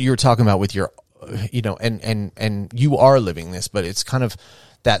kind of like what you were talking about with your, and you are living this, but it's kind of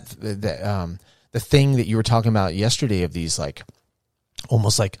that the thing that you were talking about yesterday of these like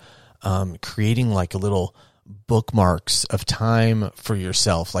almost like creating like a little bookmarks of time for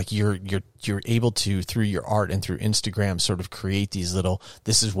yourself. Like you're able to, through your art and through Instagram, sort of create these little,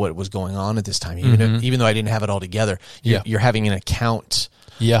 this is what was going on at this time, even though I didn't have it all together. You're having an account.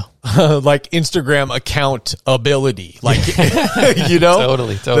 Yeah. Like Instagram account ability. Like,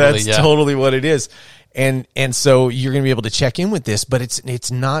 Totally. That's totally what it is. And so you're going to be able to check in with this, but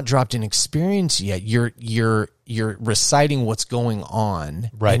it's not dropped in experience yet. You're reciting what's going on.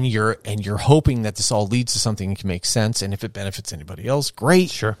 Right. And you're hoping that this all leads to something that can make sense. And if it benefits anybody else,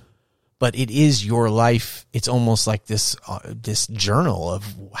 great. Sure. But it is your life. It's almost like this journal of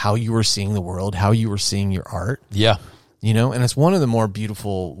how you were seeing the world, how you were seeing your art. Yeah. And it's one of the more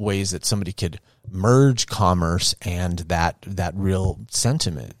beautiful ways that somebody could merge commerce and that real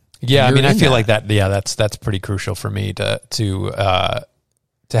sentiment. Yeah, I feel like that. Yeah, that's pretty crucial for me to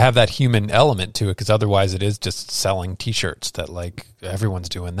have that human element to it, because otherwise it is just selling T-shirts that like everyone's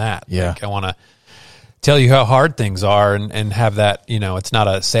doing that. Yeah, like, I want to tell you how hard things are and have that. It's not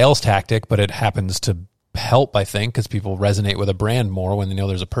a sales tactic, but it happens to help, I think, because people resonate with a brand more when they know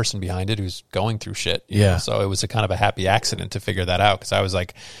there's a person behind it who's going through shit. Yeah. So it was a kind of a happy accident to figure that out, because I was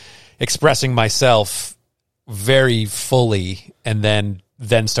like expressing myself very fully and then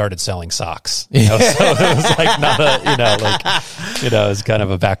started selling socks. So it was like not a, it's kind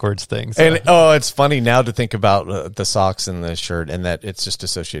of a backwards thing. So. And it's funny now to think about the socks and the shirt, and that it's just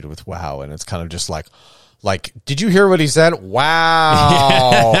associated with wow, and it's kind of just like, did you hear what he said?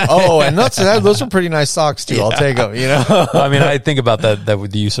 Wow. Oh, and those are pretty nice socks too. Yeah. I'll take them, I think about that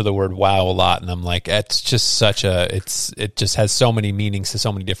with the use of the word wow a lot, and I'm like, it's just it just has so many meanings to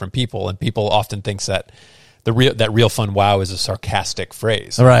so many different people, and people often thinks that that real fun wow is a sarcastic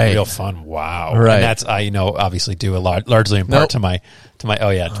phrase. Right. Real fun wow. Right. And that's, I obviously do a lot, largely in part to my,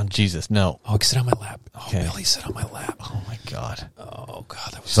 oh yeah. Oh, Jesus, no. Oh, sit on my lap. Oh, okay. Billy, sit on my lap. Oh my God. Oh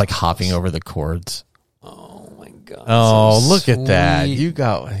God. That was just like hopping over the cords. Oh my God. Oh, so look sweet. at that. You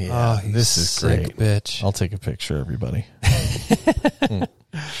got, this is sick, great. Bitch. I'll take a picture, everybody.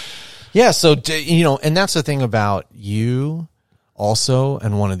 Yeah. So, and that's the thing about you also,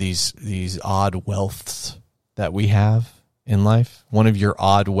 and one of these odd wealths that we have in life. One of your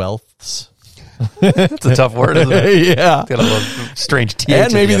odd wealths. It's a tough word, isn't it? Yeah. It's got a little strange TH.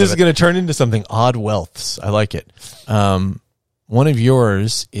 And maybe this is going to turn into something. Odd wealths. I like it. One of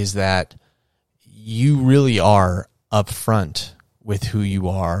yours is that you really are upfront with who you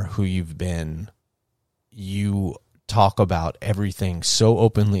are, who you've been. You talk about everything so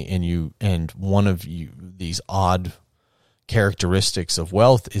openly, and one of these odd characteristics of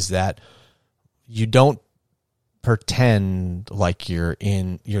wealth is that you don't pretend like you're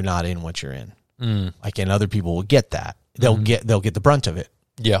not in what you're in. Like, and other people will get that. They'll get the brunt of it.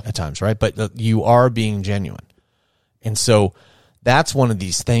 Yeah. At times, right? But you are being genuine. And so that's one of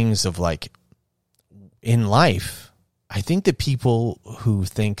these things of like, in life, I think that people who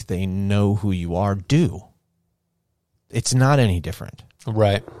think they know who you are do. It's not any different.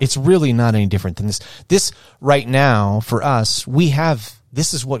 Right. It's really not any different than this. This right now for us,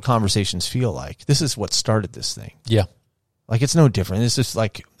 this is what conversations feel like. This is what started this thing. Yeah. Like, it's no different. It's just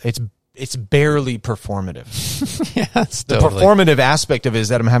like, it's barely performative. Yeah. The performative aspect of it is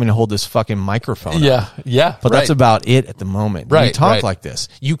that I'm having to hold this fucking microphone Yeah. up. Yeah. But that's about it at the moment. We Right, talk right. like this.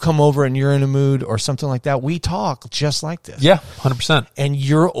 You come over and you're in a mood or something like that. We talk just like this. Yeah. 100%. And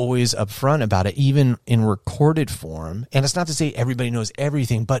you're always upfront about it, even in recorded form. And it's not to say everybody knows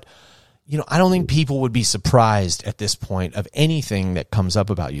everything, but I don't think people would be surprised at this point of anything that comes up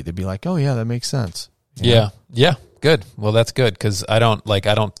about you. They'd be like, "Oh yeah, that makes sense." Yeah. Yeah. Good. Well, that's good, because I don't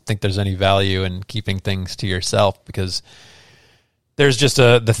think there's any value in keeping things to yourself, because there's just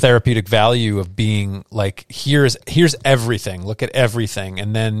the therapeutic value of being like, here's everything. Look at everything,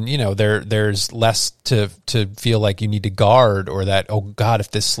 and then there's less to feel like you need to guard, or that, oh God, if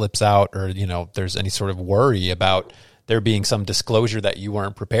this slips out, or there's any sort of worry about there being some disclosure that you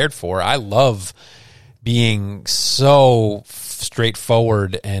weren't prepared for. I love being so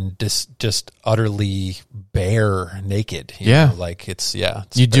straightforward and just utterly bare, naked. You know, like it's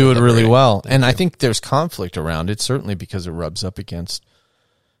you do it really liberating. well. Thank And I you. think there's conflict around it, certainly because it rubs up against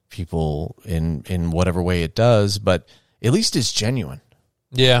people in whatever way it does, but at least it's genuine.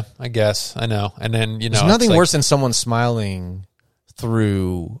 Yeah, I guess. I know. And then, There's nothing worse than someone smiling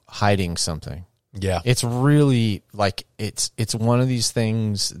through hiding something. Yeah. It's really like, it's one of these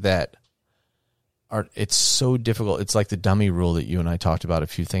things that it's so difficult. It's like the dummy rule that you and I talked about a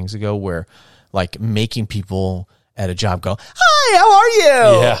few things ago, where like making people at a job go, "Hi, how are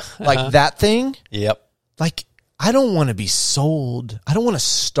you?" Yeah. Like that thing. Yep. Like, I don't want to be sold. I don't want to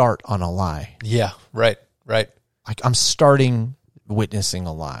start on a lie. Yeah. Right. Right. Like, I'm starting witnessing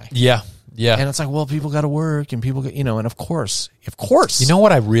a lie. Yeah. Yeah. And it's like, well, people got to work and people get, and of course. You know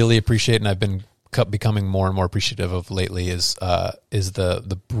what I really appreciate, and I've been becoming more and more appreciative of lately, is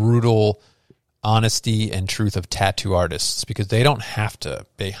the brutal honesty and truth of tattoo artists, because they don't have to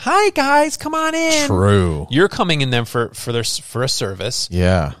be, "Hi guys, come on in." True. You're coming in them for a service.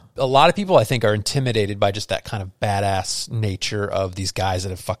 Yeah. A lot of people, I think, are intimidated by just that kind of badass nature of these guys that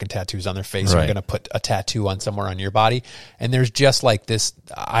have fucking tattoos on their face and are Right. going to put a tattoo on somewhere on your body. And there's just like this,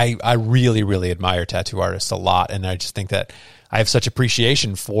 I really, really admire tattoo artists a lot. And I just think that I have such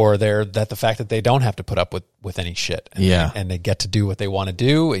appreciation for the fact that they don't have to put up with any shit. And they get to do what they want to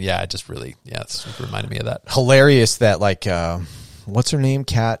do. And yeah, it just really, it's reminded me of that. Hilarious that like, what's her name?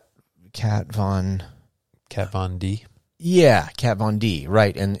 Kat Von D. Yeah, Kat Von D,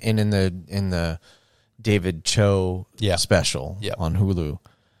 right. And in the David Cho special on Hulu,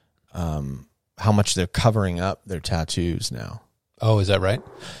 how much they're covering up their tattoos now. Oh, is that right?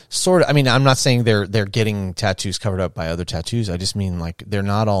 Sort of. I mean, I'm not saying they're getting tattoos covered up by other tattoos. I just mean like they're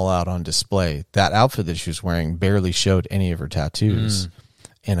not all out on display. That outfit that she was wearing barely showed any of her tattoos,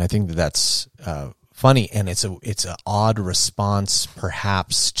 and I think that's funny. And it's an odd response,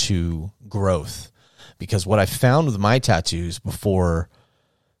 perhaps, to growth, because what I found with my tattoos before,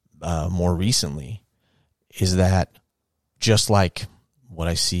 more recently, is that just like what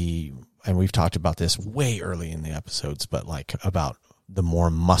I see. And we've talked about this way early in the episodes, but like about the more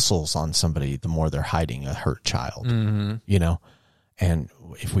muscles on somebody, the more they're hiding a hurt child, And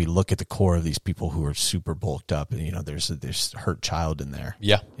if we look at the core of these people who are super bulked up, there's a hurt child in there.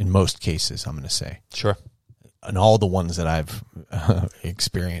 Yeah. In most cases, I'm going to say. Sure. And all the ones that I've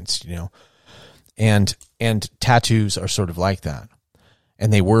experienced, and tattoos are sort of like that.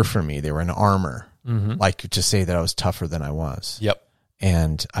 And they were for me. They were an armor, like to say that I was tougher than I was. Yep.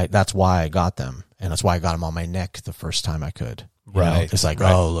 And that's why I got them. And that's why I got them on my neck the first time I could. Right. It's like,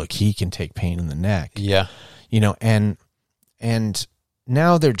 oh, look, he can take pain in the neck. Yeah. And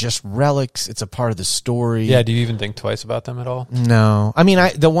now they're just relics. It's a part of the story. Yeah. Do you even think twice about them at all? No. I mean,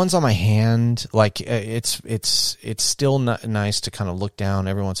 the ones on my hand, like it's still nice to kind of look down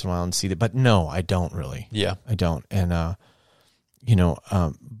every once in a while and see that. But no, I don't really. Yeah. I don't. And,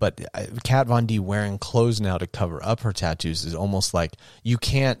 but Kat Von D wearing clothes now to cover up her tattoos is almost like you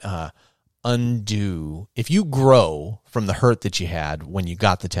can't undo. If you grow from the hurt that you had when you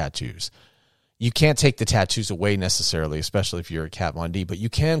got the tattoos, you can't take the tattoos away necessarily, especially if you're a Kat Von D, but you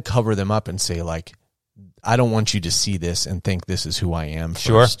can cover them up and say like, I don't want you to see this and think this is who I am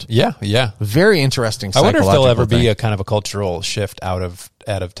Sure. first. Yeah. Yeah. Very interesting. I wonder if there'll ever be thing. a kind of a cultural shift out of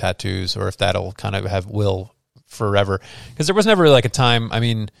tattoos, or if that'll kind of will forever. Because there was never like a time. I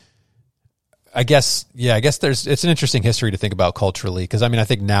mean, I guess it's an interesting history to think about culturally. Because I mean, I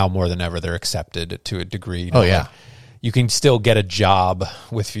think now more than ever they're accepted to a degree. You know, Oh, yeah. like, you can still get a job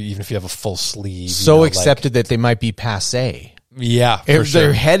with even if you have a full sleeve. So accepted that they might be passé. Yeah, for If sure.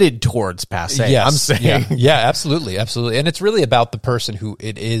 they're headed towards passé. Yes, I'm saying. yeah, absolutely, absolutely, and it's really about the person who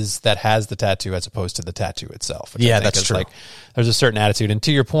it is that has the tattoo as opposed to the tattoo itself. Which I think that's is true. Like, there's a certain attitude, and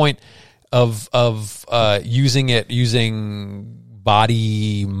to your point of using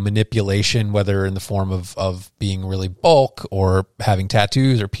body manipulation, whether in the form of being really bulk or having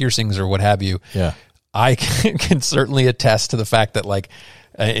tattoos or piercings or what have you. Yeah. I can certainly attest to the fact that like.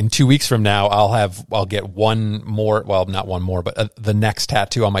 In 2 weeks from now, I'll get one more. Well, not one more, but the next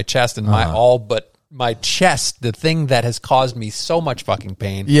tattoo on my chest, and my chest, the thing that has caused me so much fucking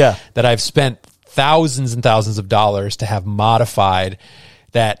pain. Yeah. That I've spent thousands and thousands of dollars to have modified.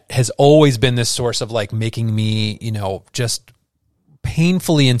 That has always been this source of like making me, just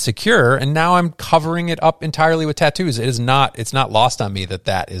painfully insecure, and now I'm covering it up entirely with tattoos. It's not lost on me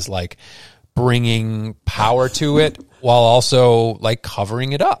that is like bringing power to it while also like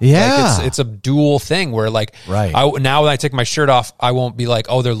covering it up. Yeah. Like it's a dual thing where like, right. Now when I take my shirt off, I won't be like,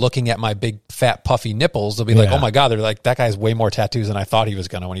 oh, they're looking at my big fat puffy nipples. They'll be like, oh my God, they're like, that guy has way more tattoos than I thought he was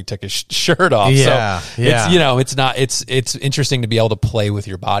gonna when he took his shirt off. Yeah. So yeah. it's interesting to be able to play with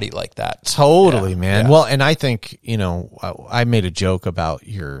your body like that. Totally, Yeah. man. Yeah. Well, and I think, I made a joke about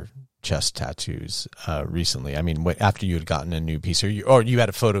your chest tattoos recently. I mean, after you had gotten a new piece, or you had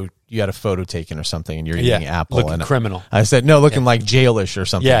a photo taken or something, and you're eating apple, looking and criminal. I said, no, looking like jailish or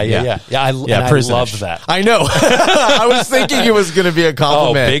something. Yeah. I prisonish. love that. I know. I was thinking it was going to be a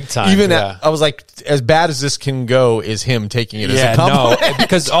compliment. Oh, big time. Even yeah. I was like, as bad as this can go, is him taking it as a compliment.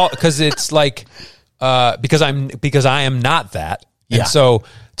 No, because it's like because I am not that. And Yeah. so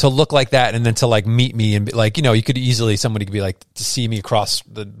to look like that and then to like meet me and be like, you could easily, somebody could be like, to see me across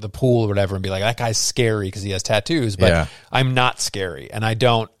the pool or whatever and be like, that guy's scary because he has tattoos, but Yeah. I'm not scary. And I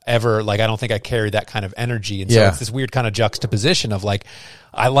don't ever I don't think I carry that kind of energy. And so Yeah. it's this weird kind of juxtaposition of like,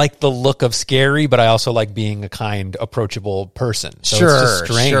 I like the look of scary, but I also like being a kind, approachable person. So it's just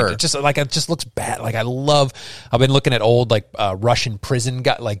strange. Sure. It just looks bad. Like I've been looking at old like Russian prison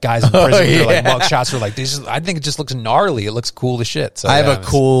guys in prison. Where, like mug shots are like I think it just looks gnarly. It looks cool as shit. So I have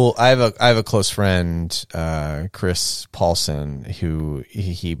a close friend, Chris Paulson, who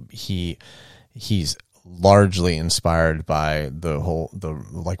he's largely inspired by the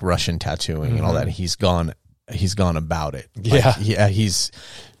like Russian tattooing and all that. He's gone about it. He's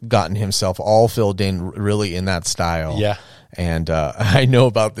gotten himself all filled in really in that style. Yeah. And I know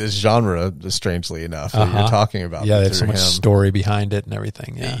about this genre, strangely enough, that you're talking about. Yeah, there's so through much him. story behind it and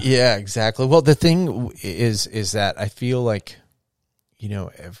everything. Yeah. Yeah, exactly. Well, the thing is that I feel like,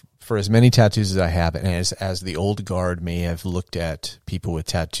 for as many tattoos as I have, and as the old guard may have looked at people with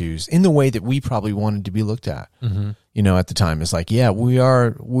tattoos in the way that we probably wanted to be looked at, at the time, it's like, yeah, we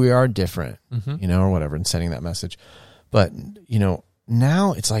are different, or whatever, and sending that message. But,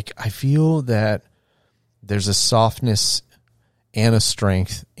 now it's like, I feel that there's a softness and a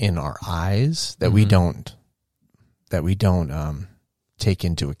strength in our eyes that we don't take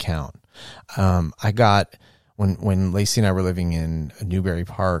into account. I got, when Lacey and I were living in Newbury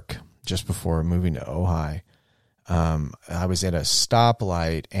Park just before moving to Ojai, I was at a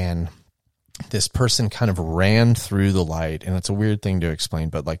stoplight and this person kind of ran through the light, and it's a weird thing to explain,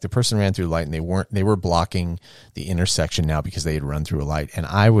 but like the person ran through the light and they were blocking the intersection now because they had run through a light, and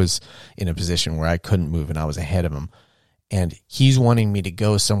I was in a position where I couldn't move and I was ahead of him, and he's wanting me to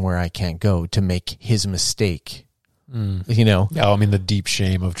go somewhere I can't go to make his mistake. Yeah, I mean the deep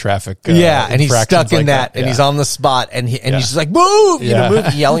shame of traffic. And he's stuck in like that, and he's on the spot, and he's just like, move,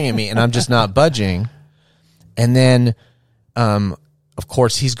 move, yelling at me, and I'm just not budging. And then, of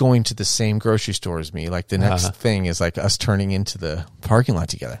course, he's going to the same grocery store as me. Like the next thing is like us turning into the parking lot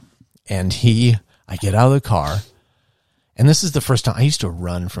together, and I get out of the car, and this is the first time I used to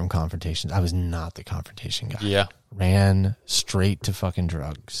run from confrontations. I was not the confrontation guy. Yeah, ran straight to fucking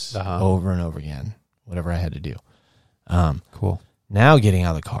drugs over and over again, whatever I had to do. Cool. Now getting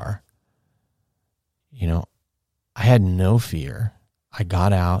out of the car, I had no fear. I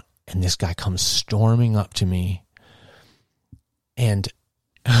got out, and this guy comes storming up to me, and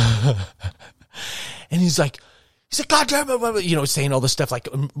he's like, God damn it, saying all this stuff, like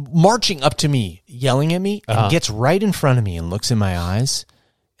marching up to me, yelling at me, and gets right in front of me and looks in my eyes,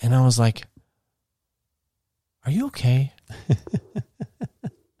 and I was like, "Are you okay?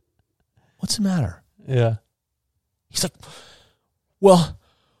 What's the matter?" Yeah. He's like, well,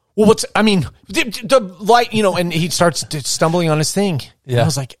 what's, I mean, the light, and he starts stumbling on his thing. Yeah. And I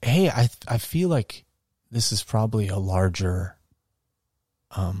was like, hey, I feel like this is probably a larger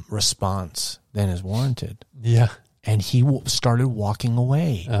response than is warranted. Yeah. And he started walking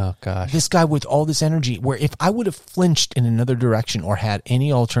away. Oh, gosh. This guy with all this energy, where if I would have flinched in another direction or had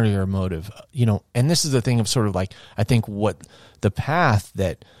any alternative motive, and this is the thing of sort of like, I think what the path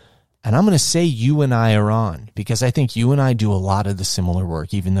that, and I'm going to say you and I are on, because I think you and I do a lot of the similar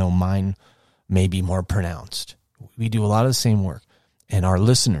work, even though mine may be more pronounced. We do a lot of the same work. And our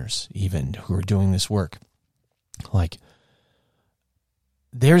listeners, even who are doing this work, like,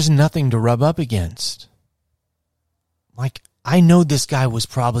 there's nothing to rub up against. Like, I know this guy was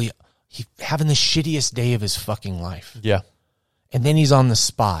probably having the shittiest day of his fucking life. Yeah. And then he's on the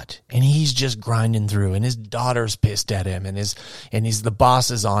spot and he's just grinding through, and his daughter's pissed at him, and the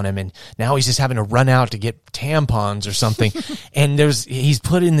boss is on him, and now he's just having to run out to get tampons or something. And he's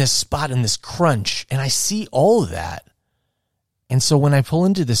put in this spot in this crunch, and I see all of that. And so when I pull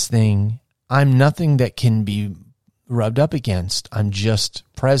into this thing, I'm nothing that can be rubbed up against. I'm just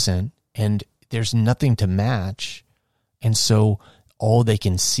present, and there's nothing to match. And so all they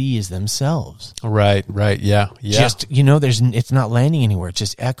can see is themselves. Right. Yeah. Just, it's not landing anywhere. It's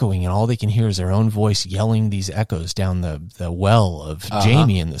just echoing, and all they can hear is their own voice yelling these echoes down the well of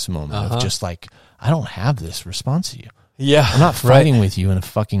Jamie in this moment of just like, I don't have this response to you. Yeah. I'm not fighting with you in a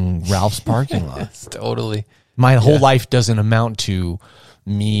fucking Ralph's parking lot. Totally. My whole life doesn't amount to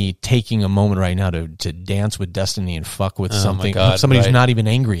me taking a moment right now to dance with destiny and fuck with somebody who's not even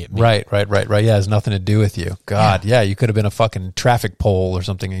angry at me. Right. Yeah, it has nothing to do with you. God, yeah, you could have been a fucking traffic pole or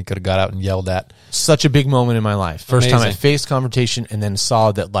something, and you could have got out and yelled at. Such a big moment in my life. First time I faced confrontation, and then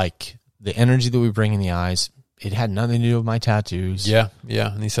saw that, like, the energy that we bring in the eyes, it had nothing to do with my tattoos. Yeah.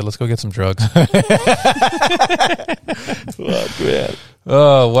 And he said, let's go get some drugs. Oh, man.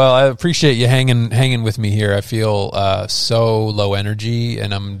 Oh, well, I appreciate you hanging with me here. I feel so low energy,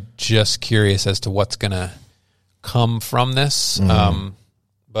 and I'm just curious as to what's going to come from this.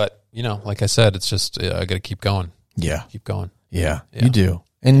 But, like I said, it's just, I got to keep going. Yeah. Keep going. Yeah, you do.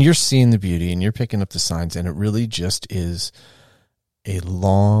 And you're seeing the beauty, and you're picking up the signs, and it really just is a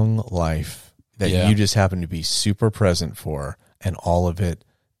long life that you just happen to be super present for, and all of it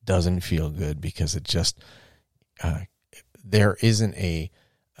doesn't feel good because it just... there isn't a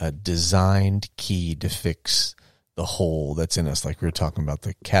designed key to fix the hole that's in us, like we were talking about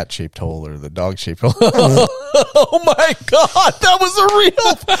the cat-shaped hole or the dog-shaped hole. Oh my God, that was a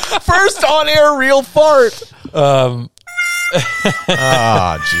real first on-air real fart.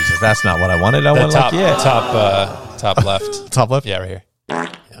 Jesus, that's not what I wanted. I want top left. Top left. Yeah, right here.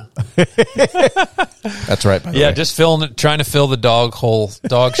 That's right. By the way. Just trying to fill the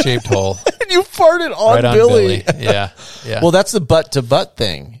dog-shaped hole. You farted on right on Billy. Yeah. Well, that's the butt to butt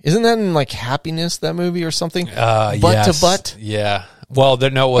thing. Isn't that in like Happiness, that movie or something? Butt to butt. Yeah. Well,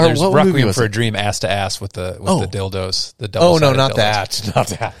 there's Requiem for a Dream, ass to ass with the dildos. The not dildos. Not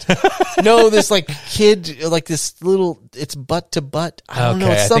that. No, this like kid, like this little. It's butt to butt. I don't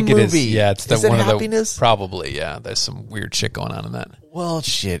know. It's some movie. It's is one it of Happiness? Probably. Yeah. There's some weird shit going on in that. Well,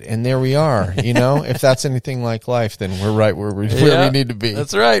 shit, and there we are. If that's anything like life, then we're right where we need to be.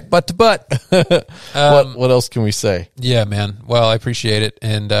 That's right, butt to butt. What else can we say? Yeah, man. Well, I appreciate it,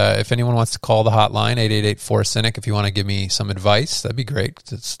 and if anyone wants to call the hotline 888-4CYNIC, if you want to give me some advice, that'd be great.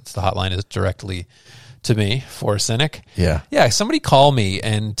 It's the hotline is directly to me, 4CYNIC. Yeah. Somebody call me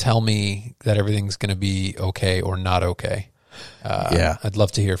and tell me that everything's going to be okay or not okay. I'd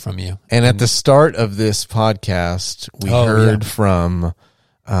love to hear from you. And at the start of this podcast, we heard from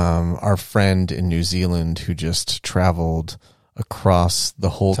our friend in New Zealand who just traveled across the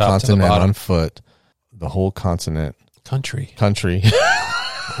whole continent on foot. The whole continent. Country.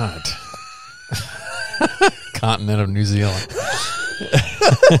 God. Continent of New Zealand.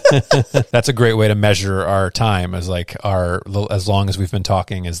 That's a great way to measure our time, as like as long as we've been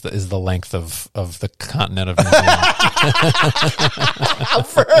talking is the length of the continent of New Zealand.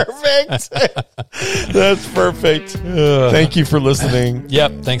 Perfect. That's perfect. Thank you for listening.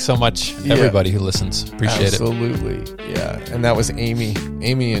 Yep. Thanks so much, everybody who listens. Appreciate it. Absolutely. Yeah. And that was Amy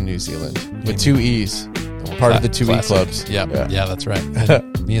in New Zealand with 2 E's. Part of the 2 E clubs. Yeah, that's right.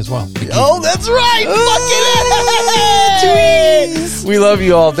 And me as well. Oh, that's right. Fucking 2 E's. We love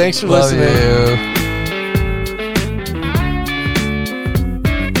you all. Thanks for listening. You.